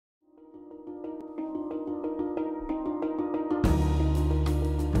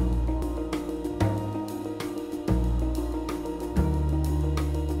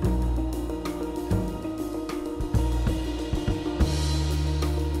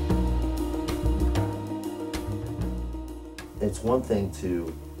it's one thing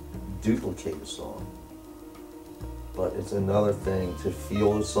to duplicate a song, but it's another thing to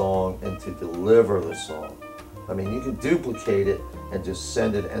feel the song and to deliver the song. I mean, you can duplicate it and just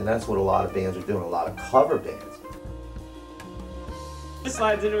send it, and that's what a lot of bands are doing, a lot of cover bands. It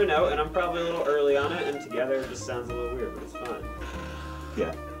slides into a note, and I'm probably a little early on it, and together it just sounds a little weird, but it's fun.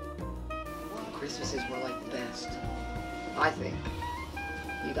 Yeah. Christmases were like the best, I think.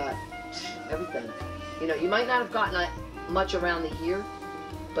 You got everything. You know, you might not have gotten much around the year,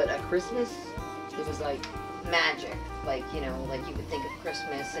 but at Christmas, it was like magic. Like, you know, like you would think of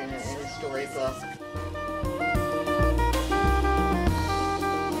Christmas in a storybook.